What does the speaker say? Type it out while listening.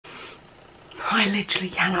I literally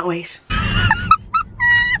cannot wait.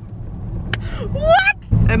 What?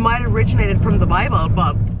 It might have originated from the Bible,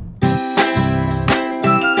 but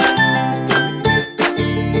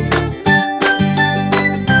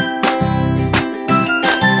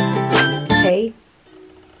hey,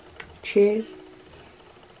 cheers.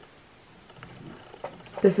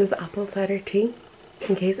 This is apple cider tea,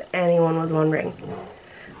 in case anyone was wondering.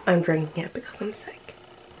 I'm drinking it because I'm sick.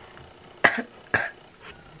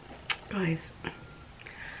 Guys,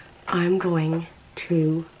 I'm going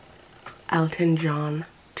to Elton John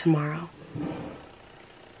tomorrow.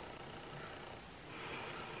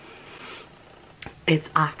 It's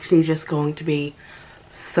actually just going to be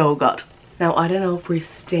so good. Now, I don't know if we're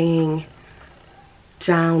staying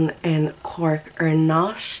down in Cork or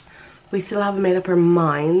not. We still haven't made up our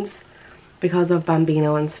minds because of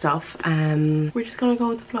Bambino and stuff. We're just gonna go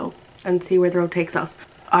with the flow and see where the road takes us.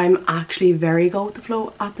 I'm actually very go with the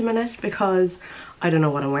flow at the minute because I don't know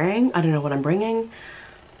what I'm wearing. I don't know what I'm bringing.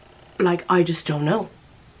 Like, I just don't know.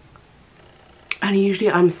 And usually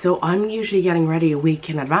I'm usually getting ready a week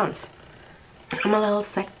in advance. I'm a little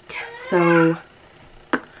sick, so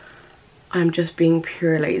I'm just being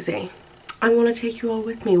pure lazy. I'm gonna take you all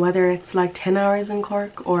with me, whether it's like 10 hours in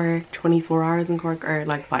Cork or 24 hours in Cork or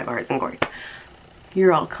like 5 hours in Cork.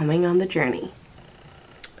 You're all coming on the journey.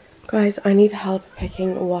 Guys, I need help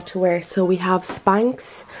picking what to wear. So we have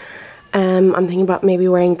Spanx. I'm thinking about maybe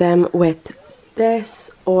wearing them with this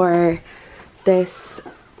or this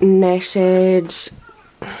knitted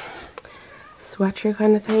sweater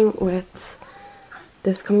kind of thing with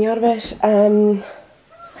this coming out of it.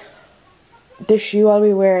 The shoe I'll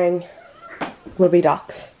be wearing will be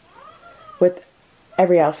Docs with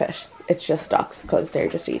every outfit. It's just Docs because they're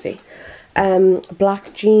just easy.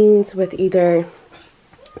 Black jeans with either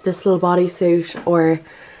this little bodysuit or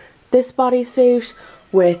this bodysuit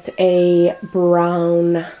with a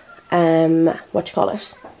brown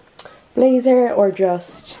blazer, or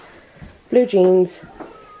just blue jeans,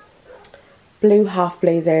 blue half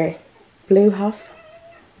blazer,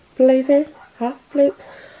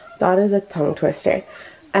 that is a tongue twister.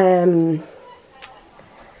 But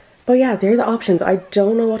yeah, they're the options. I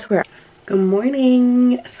don't know what to wear. Good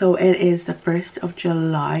morning. So it is the 1st of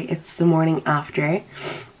July. It's the morning after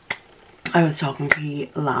I was talking to you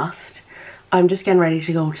last. I'm just getting ready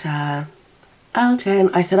to go to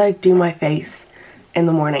ELTON. I said I'd do my face in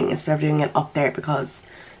the morning instead of doing it up there because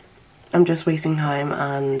I'm just wasting time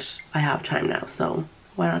and I have time now, so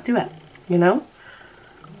why not do it, you know?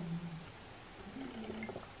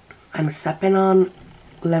 I'm sipping on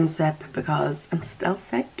Lemsip because I'm still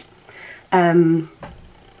sick.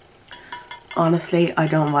 Honestly, I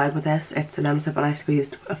don't vibe with this. It's a Lemsip and I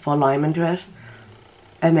squeezed a full lime into it.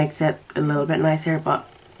 It makes it a little bit nicer, but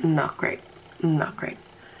not great. Not great.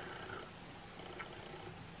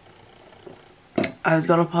 I was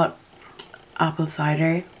gonna put apple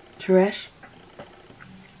cider to it,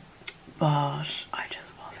 but I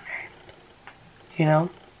just wasn't arsed, you know?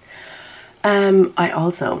 I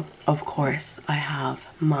also, of course, I have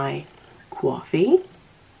my coffee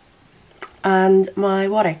and my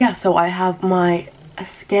water. Yeah, so I have my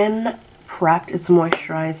skin prepped. It's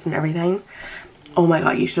moisturized and everything. Oh my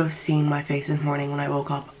god, you should have seen my face this morning when I woke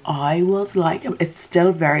up. I was like, it's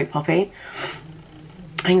still very puffy.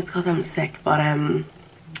 I think it's because I'm sick, but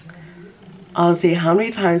honestly, how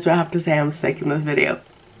many times do I have to say I'm sick in this video?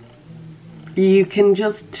 You can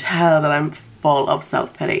just tell that I'm full of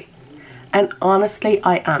self-pity. And honestly,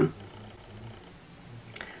 I am.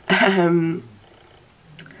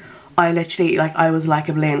 I literally, like, I was like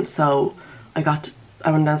a balloon, so I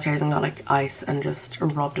went downstairs and got like ice and just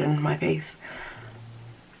rubbed it into my face.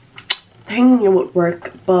 Thinking it would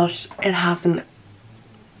work, but it hasn't.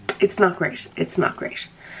 It's not great. It's not great.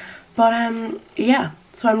 But yeah,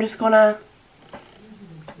 so I'm just gonna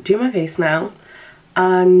do my face now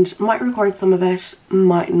and might record some of it,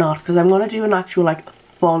 might not, because I'm gonna do an actual like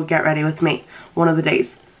full get ready with me one of the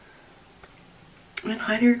days. And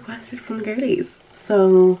highly requested from the girlies,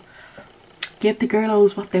 so give the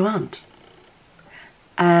girlos what they want.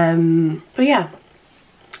 But yeah,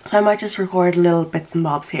 so I might just record little bits and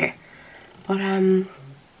bobs here, but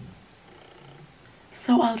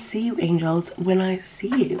so I'll see you angels when I see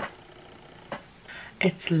you.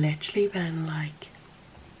 It's literally been like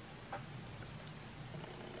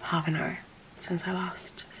half an hour since I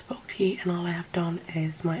last spoke to you, and all I have done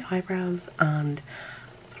is my eyebrows and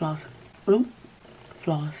flawless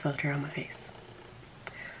filter on my face.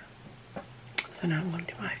 So now I'm going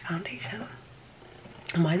to do my foundation.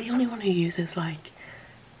 Am I the only one who uses like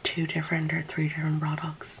 2 different or 3 different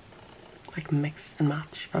products? Like mix and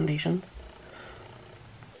match foundations?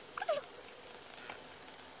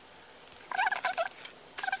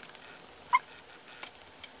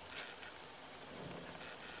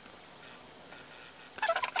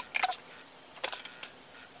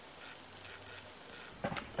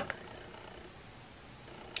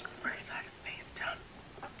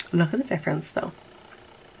 Look at the difference though.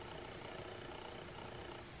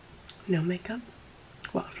 No makeup.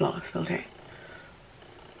 What a flawless filter.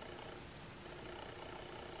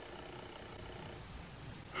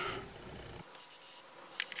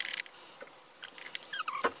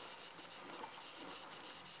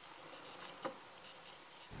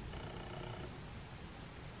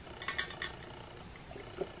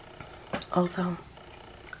 Also,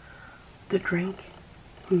 the drink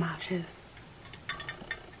matches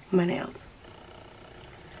my nails.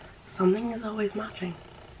 Something is always matching.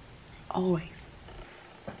 Always.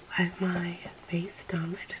 I have my face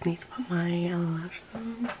done. I just need to put my eyelashes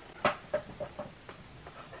on.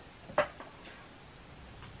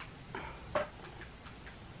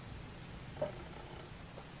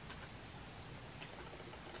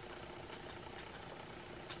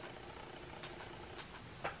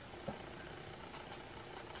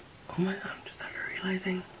 Oh my god, I'm just after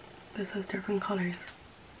realizing this has different colours.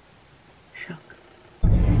 Shook.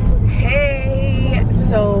 Hey,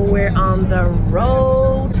 so we're on the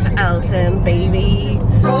road to ELTON, baby.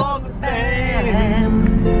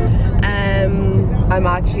 I'm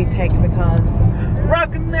actually thick because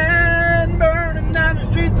Rockin' and burning down the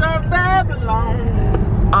streets of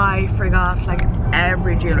Babylon. I forgot like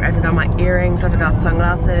every jewelry. I forgot my earrings, I forgot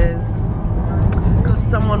sunglasses. Because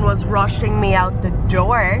someone was rushing me out the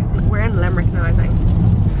door. We're in Limerick now, I think.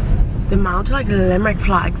 The amount of like Limerick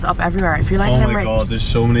flags up everywhere. I feel like Limerick. Oh my god, there's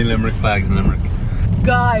so many Limerick flags in Limerick.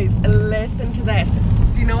 Guys, listen to this.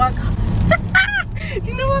 Do you know what? Do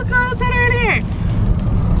you know what Carl said earlier?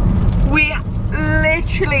 We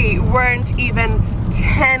literally weren't even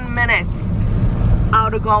 10 minutes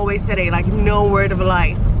out of Galway City, like no word of a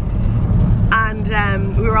lie.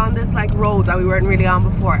 And we were on this like road that we weren't really on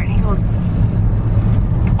before, and he goes,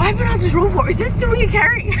 I've been on this road before, is this the ring you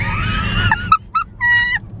carry?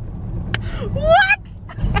 What?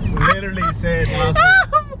 Literally said last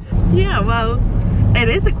week. Yeah, well, it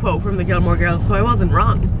is a quote from the Gilmore Girls, so I wasn't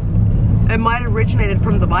wrong. It might have originated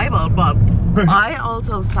from the Bible, but I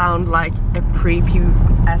also sound like a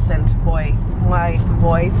prepubescent boy. My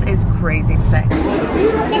voice is crazy today.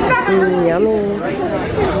 Yummy.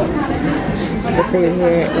 The food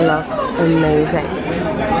here looks amazing.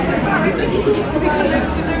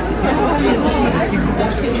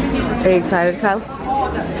 Are you excited, Kyle?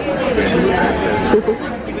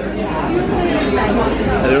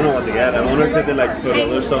 I don't know what to get. I wonder if they like put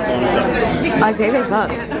other stuff on it. I think they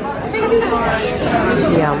could.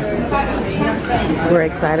 Yeah. We're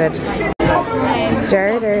excited.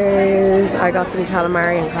 Starters. I got some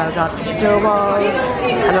calamari and Kyle got dough balls.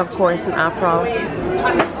 And of course an apro.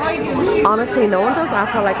 Honestly, no one does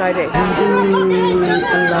apro like I do. Ooh, I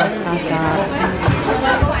love that.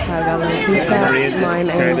 I got my pizza. Mine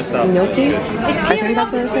is gnocchi. I think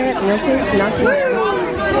that's what I say it. Gnocchi? Gnocchi?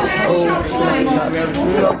 Oh,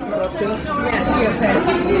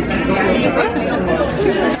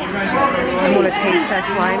 I'm gonna taste test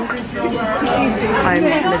wine. I'm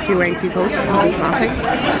literally wearing 2 coats. I'm just laughing.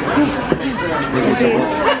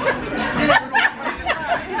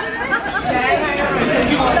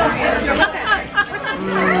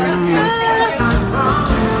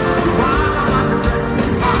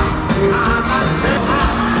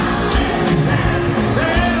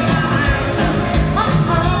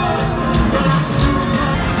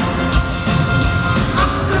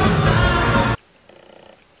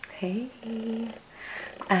 Hey,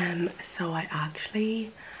 so I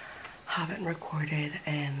actually haven't recorded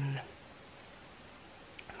in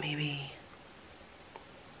maybe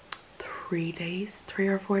 3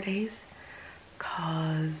 or 4 days,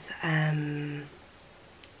 cause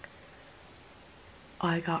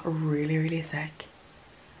I got really sick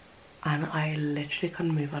and I literally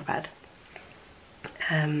couldn't move out of bed.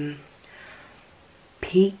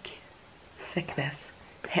 Peak sickness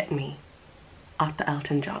hit me at the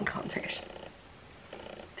Elton John concert.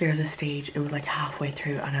 There's a stage, it was like halfway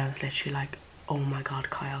through, and I was literally like, oh my god,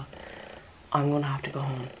 Kyle, I'm gonna have to go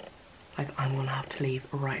home. Like, I'm gonna have to leave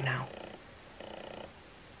right now.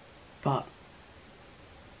 But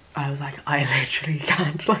I was like, I literally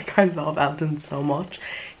can't. Like, I love Elton so much.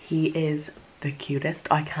 He is the cutest.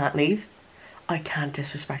 I can't leave. I can't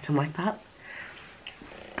disrespect him like that.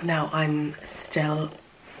 Now, I'm still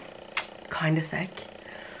kind of sick,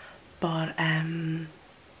 but I'm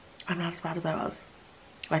not as bad as I was.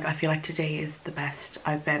 Like, I feel like today is the best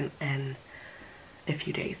I've been in a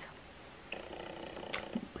few days.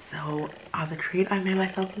 So as a treat, I made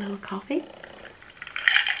myself a little coffee.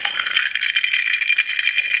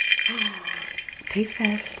 Taste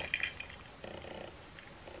test.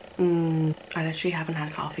 I literally haven't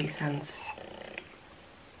had coffee since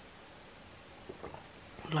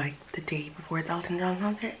like the day before the ELTON John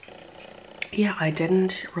concert. Yeah, I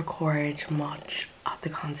didn't record much of the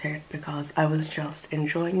concert because I was just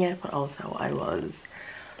enjoying it, but also I was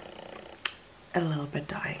a little bit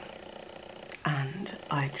dying and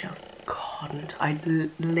I just couldn't. I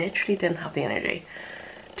literally didn't have the energy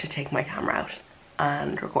to take my camera out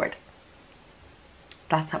and record.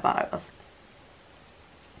 That's how bad I was.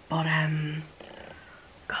 But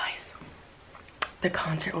guys, the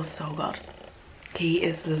concert was so good. He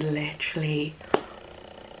is literally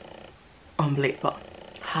unbelievable.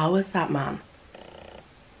 How is that man?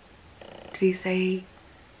 Did he say,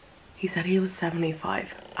 he said he was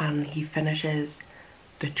 75 and he finishes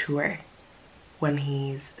the tour when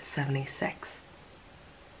he's 76.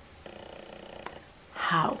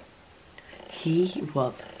 How? He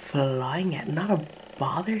was flying it, not a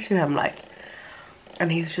bother to him, like,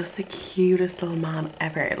 and he's just the cutest little man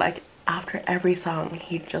ever. Like, after every song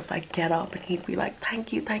he'd just like get up and he'd be like,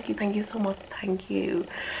 thank you, thank you, thank you so much, thank you.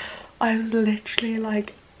 I was literally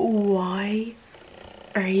like, why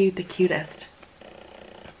are you the cutest?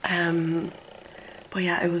 But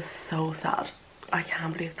yeah, it was so sad. I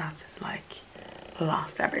can't believe that's his like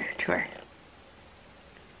last ever tour.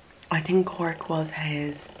 I think Cork was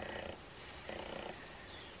his,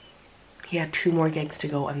 he had 2 more gigs to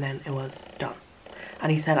go and then it was done.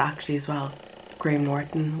 And he said actually as well, Graham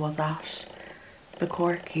Norton was at the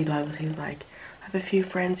Cork. He was like, I have a few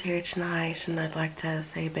friends here tonight and I'd like to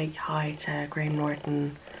say a big hi to Graham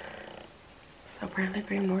Norton. So apparently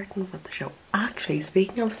Graham Norton was at the show. Actually,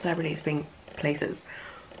 speaking of celebrities being places,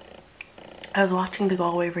 I was watching the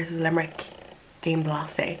Galway versus Limerick game the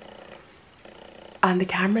last day and the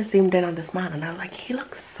camera zoomed in on this man and I was like, he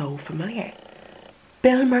looks so familiar.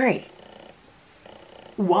 Bill Murray.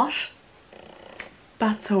 What?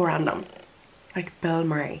 That's so random. Like Bill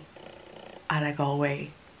Murray at a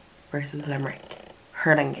Galway versus Limerick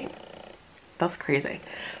hurling game. That's crazy.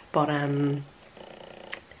 But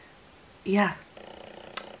yeah,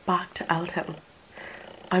 back to ELTON.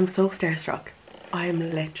 I'm so starstruck. I'm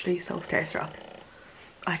literally so starstruck.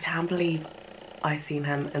 I can't believe I seen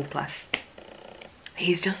him in the flesh.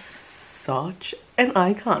 He's just such an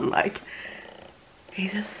icon. Like,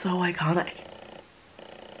 he's just so iconic.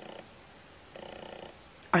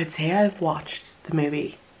 I'd say I've watched the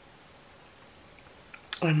movie,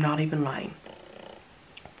 I'm not even lying,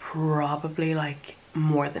 probably like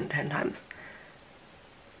more than 10 times.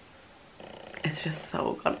 It's just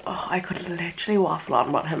so good. Oh, I could literally waffle on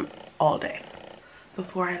about him all day.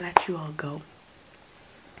 Before I let you all go,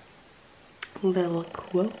 little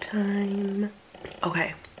quote time.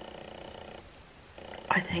 Okay,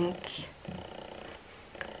 I think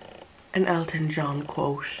an Elton John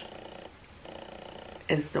quote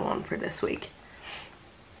is the one for this week.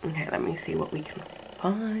 Okay, let me see what we can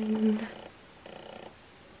find.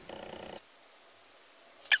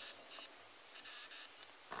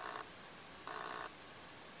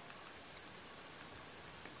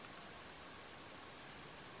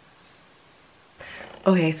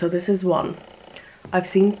 Okay, so this is one. I've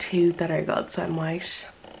seen 2 that are good, so I might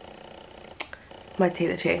say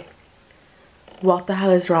the 2. What the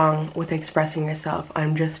hell is wrong with expressing yourself?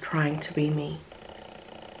 I'm just trying to be me.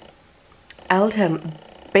 ELTON,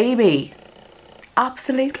 baby.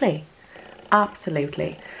 Absolutely.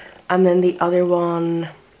 Absolutely. And then the other one,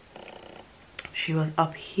 she was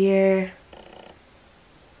up here.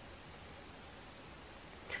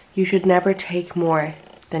 You should never take more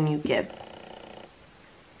than you give.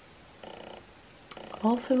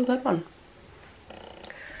 Also a good one.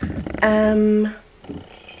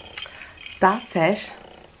 That's it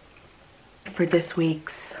for this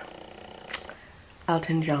week's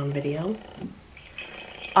Elton John video.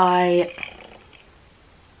 I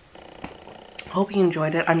hope you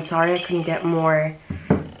enjoyed it. I'm sorry I couldn't get more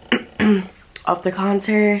of the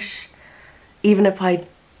concert. Even if I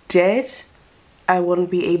did, I wouldn't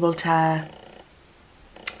be able to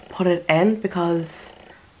put it in because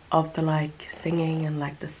of the like singing and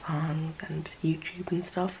like the songs and YouTube and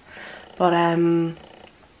stuff. But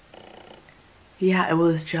yeah, it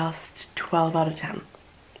was just 12 out of 10.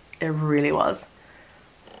 It really was.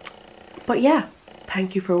 But yeah,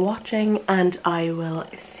 thank you for watching and I will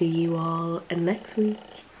see you all next week.